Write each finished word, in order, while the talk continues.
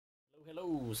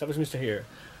Hello, Savage Mister here.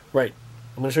 Right,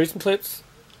 I'm going to show you some clips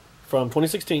from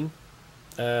 2016.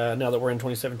 Now that we're in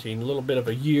 2017, a little bit of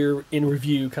a year in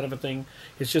review kind of a thing.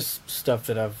 It's just stuff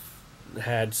that I've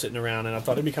had sitting around, and I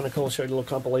thought it'd be kind of cool to show you a little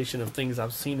compilation of things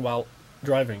I've seen while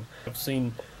driving. I've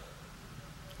seen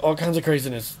all kinds of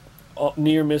craziness,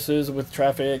 near misses with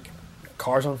traffic,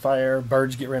 cars on fire,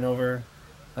 birds get ran over,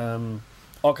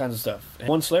 all kinds of stuff. And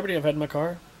one celebrity I've had in my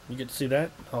car, you get to see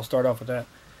that. I'll start off with that.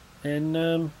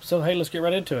 And so, hey, let's get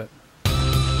right into it.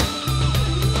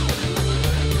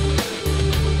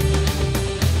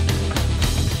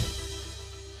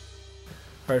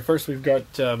 All right, first we've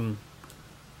got,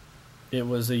 it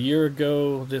was a year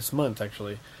ago this month,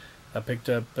 actually. I picked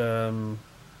up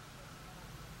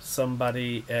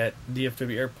somebody at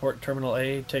DFW Airport Terminal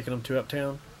A, taking them to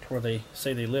Uptown, where they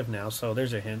say they live now. So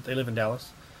there's a hint. They live in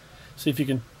Dallas. See if you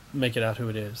can make it out who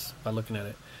it is by looking at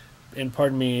it. And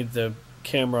pardon me, the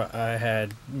camera I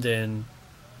had then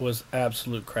was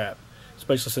absolute crap,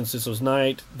 especially since this was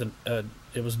night.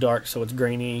 It was dark, so it's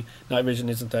grainy. Night vision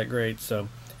isn't that great, so,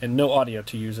 and no audio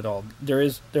to use at all. There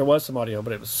was some audio,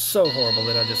 but it was so horrible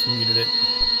that I just muted it.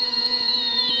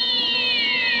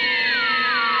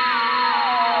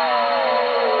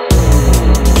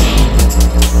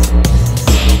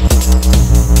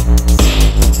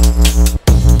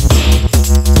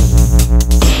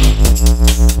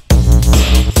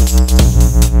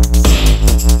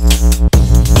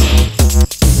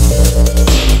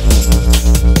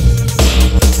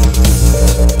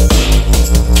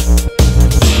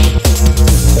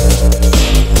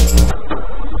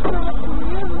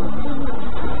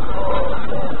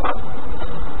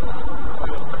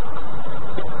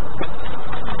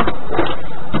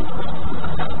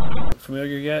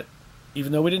 Familiar yet?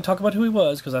 Even though we didn't talk about who he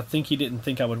was, because I think he didn't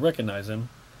think I would recognize him.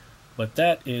 But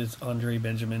that is Andre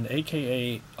Benjamin,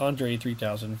 aka Andre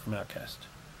 3000 from Outkast.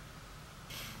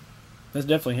 That's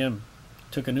definitely him.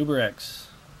 Took an Uber X.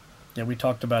 Yeah, we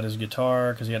talked about his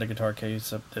guitar, because he had a guitar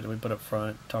case that we put up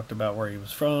front. Talked about where he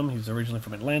was from. He was originally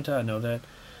from Atlanta, I know that.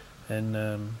 And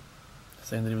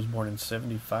saying that he was born in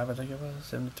 75, I think it was,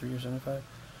 73 or 75.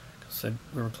 Said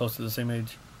we were close to the same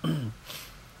age.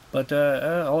 But,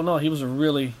 all in all, he was a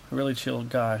really, really chill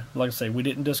guy. Like I say, we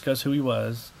didn't discuss who he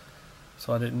was,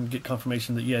 so I didn't get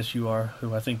confirmation that, yes, you are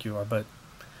who I think you are, but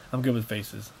I'm good with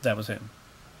faces. That was him.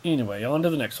 Anyway, on to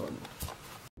the next one.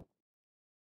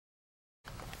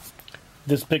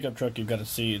 This pickup truck you've got to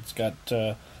see, it's got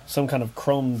some kind of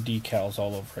chrome decals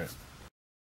all over it.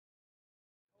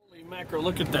 Holy mackerel,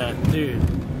 look at that, dude.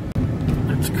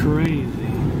 That's crazy.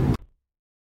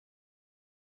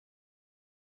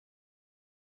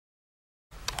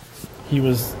 He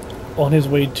was on his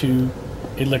way to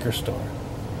a liquor store.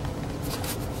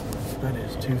 That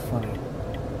is too funny.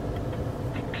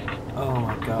 Oh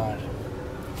my God.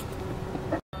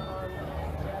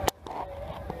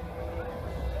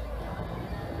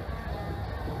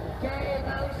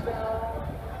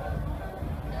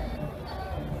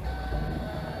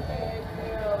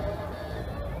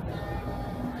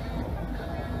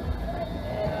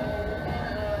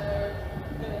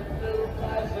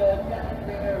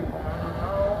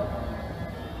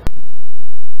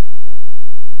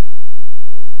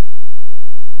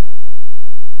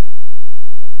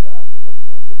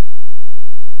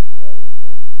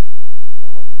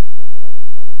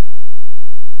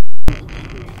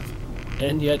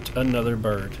 And yet another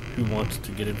bird who wants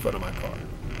to get in front of my car.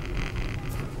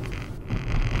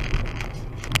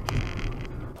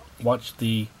 Watch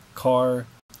the car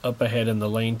up ahead in the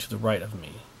lane to the right of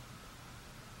me.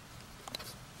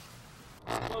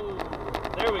 Oh,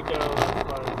 there we go.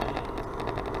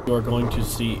 You are going to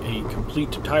see a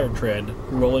complete tire tread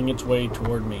rolling its way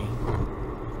toward me.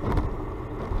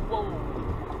 Whoa.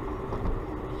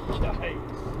 Yikes.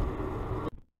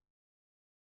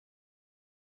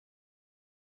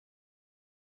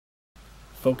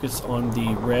 Focus on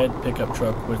the red pickup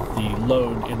truck with the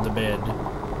load in the bed.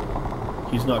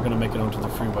 He's not going to make it onto the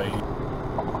freeway.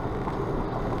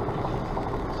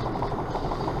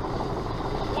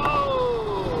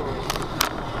 Whoa!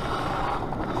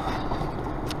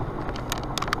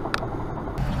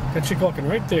 Got chick walking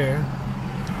right there.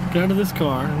 Got out of this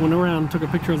car, went around, took a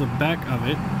picture of the back of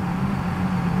it.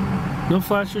 No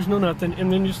flashers, no nothing,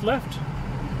 and then just left.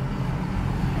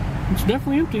 It's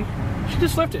definitely empty. She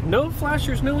just left it. No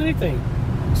flashers, no anything.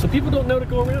 So people don't know to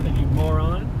go around it, you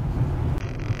moron.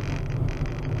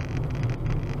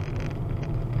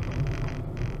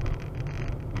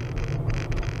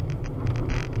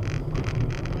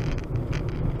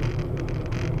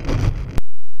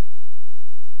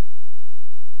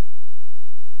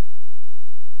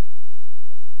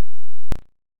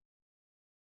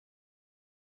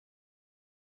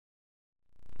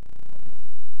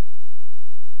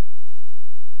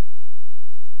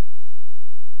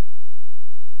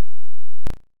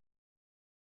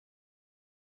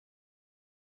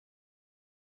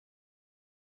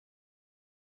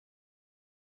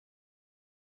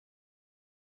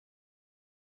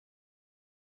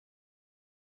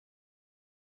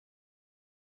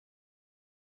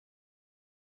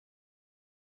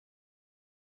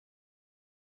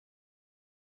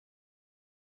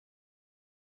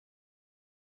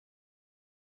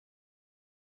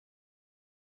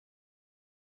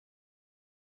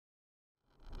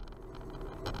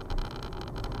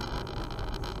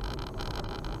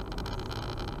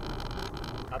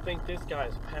 think this guy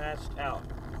is passed out.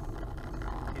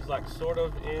 He's like sort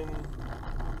of in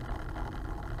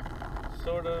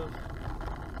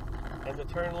the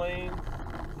turn lane,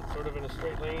 sort of in a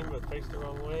straight lane, but faced the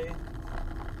wrong way.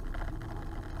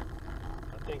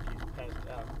 I think he's passed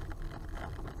out.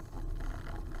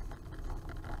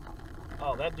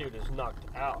 Oh, that dude is knocked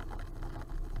out.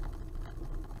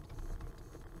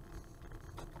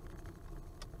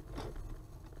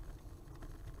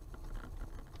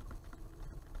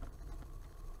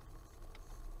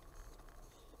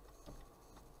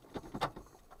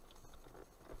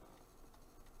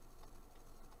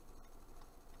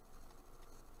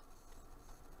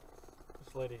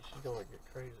 This lady, she's gonna get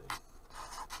crazy.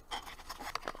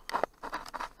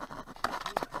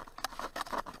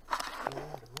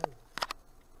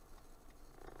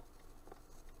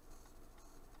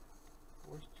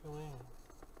 Where's Joanne?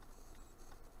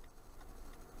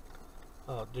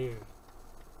 Oh, dude.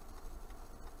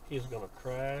 He's gonna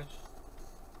crash.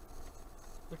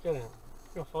 Look at him.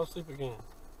 He's gonna fall asleep again.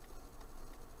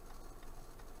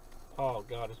 Oh,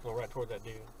 God, he's going right toward that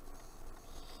dude.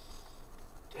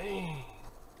 Dang.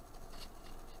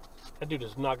 That dude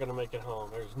is not gonna make it home.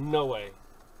 There's no way.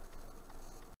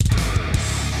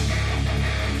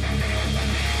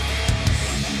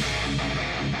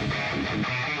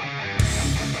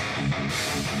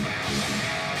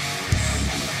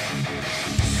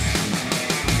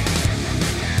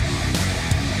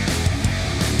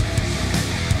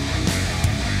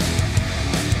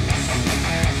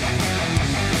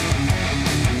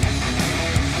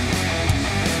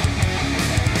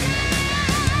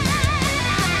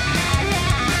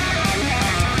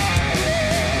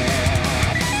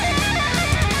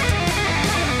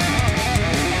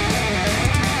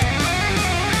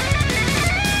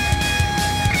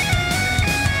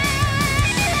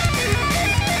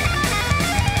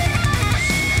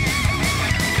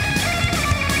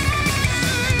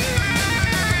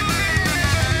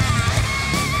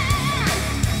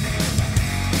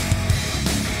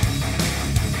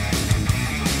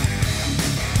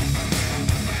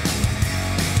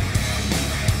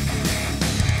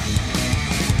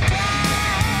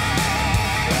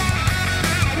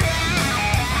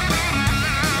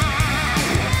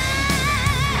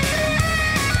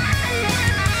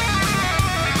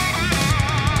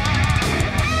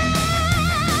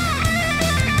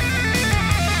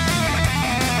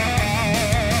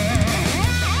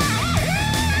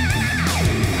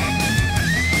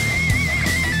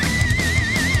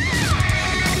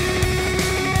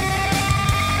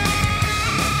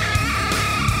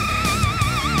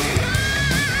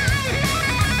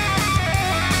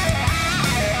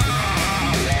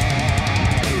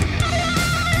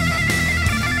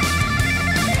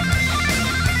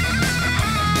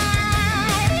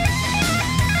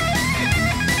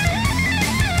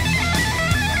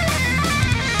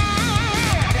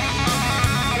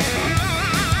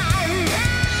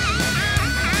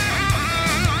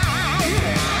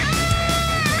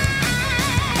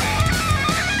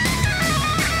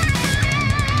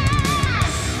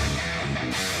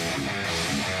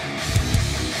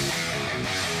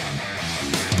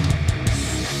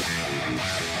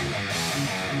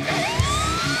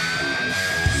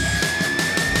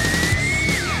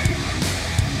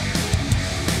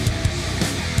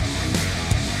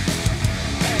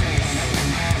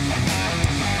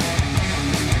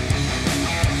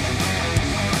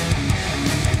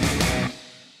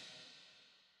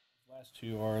 Last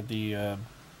two are the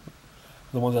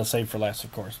ones I saved for last,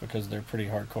 of course, because they're pretty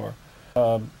hardcore.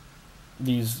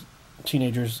 These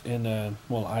teenagers in a,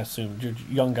 well, I assume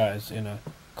young guys in a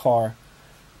car.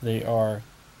 The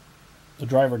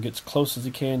driver gets close as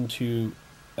he can to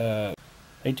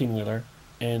 18-wheeler,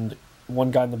 and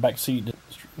one guy in the back seat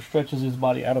stretches his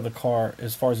body out of the car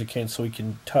as far as he can so he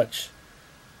can touch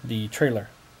the trailer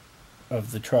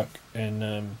of the truck,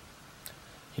 and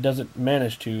he doesn't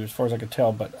manage to, as far as I could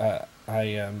tell, but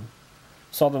I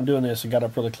saw them doing this and got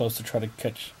up really close to try to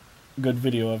catch good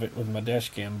video of it with my dash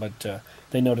cam, but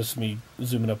they noticed me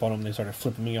zooming up on them. They started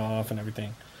flipping me off and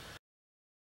everything.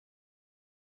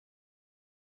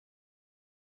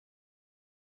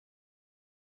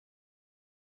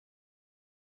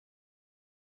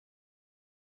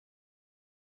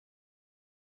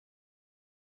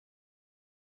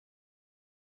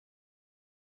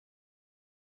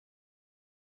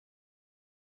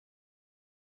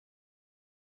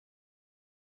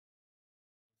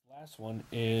 Last one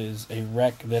is a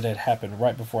wreck that had happened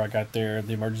right before I got there.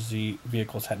 The emergency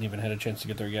vehicles hadn't even had a chance to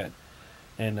get there yet,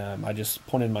 and I just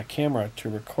pointed my camera to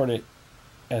record it.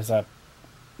 As I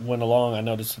went along, I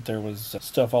noticed that there was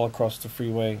stuff all across the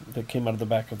freeway that came out of the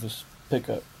back of this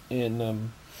pickup,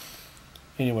 and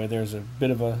Anyway,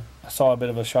 I saw a bit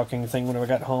of a shocking thing whenever I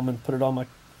got home and put it on my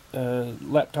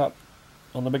laptop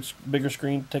on the bigger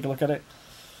screen to take a look at it.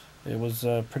 It was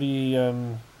pretty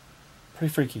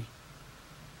freaky.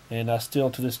 And I still,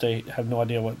 to this day, have no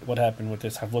idea what happened with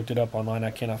this. I've looked it up online.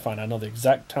 I cannot find. I know the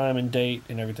exact time and date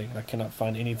and everything. And I cannot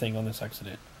find anything on this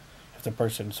accident. If the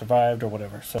person survived or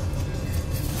whatever. So.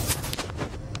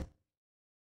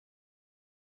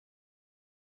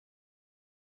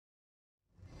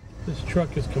 This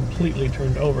truck is completely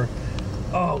turned over.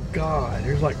 Oh God,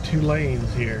 there's like 2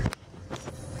 lanes here.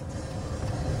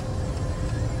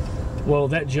 Well,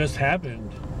 that just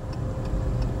happened.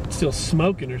 It's still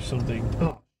smoking or something.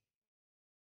 Oh.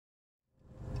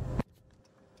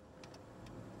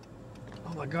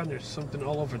 Oh my God, there's something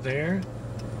all over there.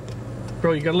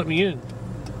 Bro, you gotta let me in.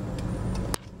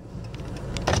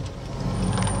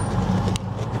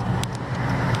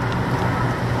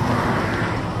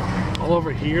 All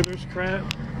over here there's crap.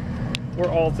 We're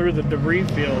all through the debris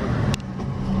field.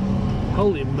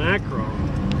 Holy mackerel.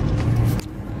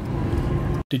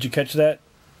 Did you catch that?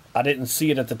 I didn't see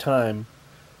it at the time,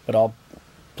 but I'll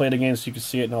play it again so you can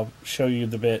see it, and I'll show you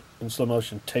the bit in slow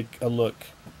motion. Take a look.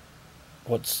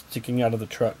 What's sticking out of the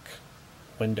truck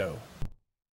window.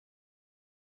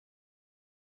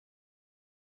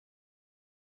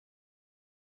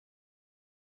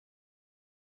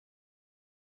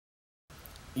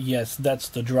 Yes, that's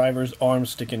the driver's arm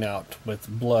sticking out with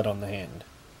blood on the hand.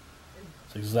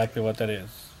 That's exactly what that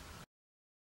is.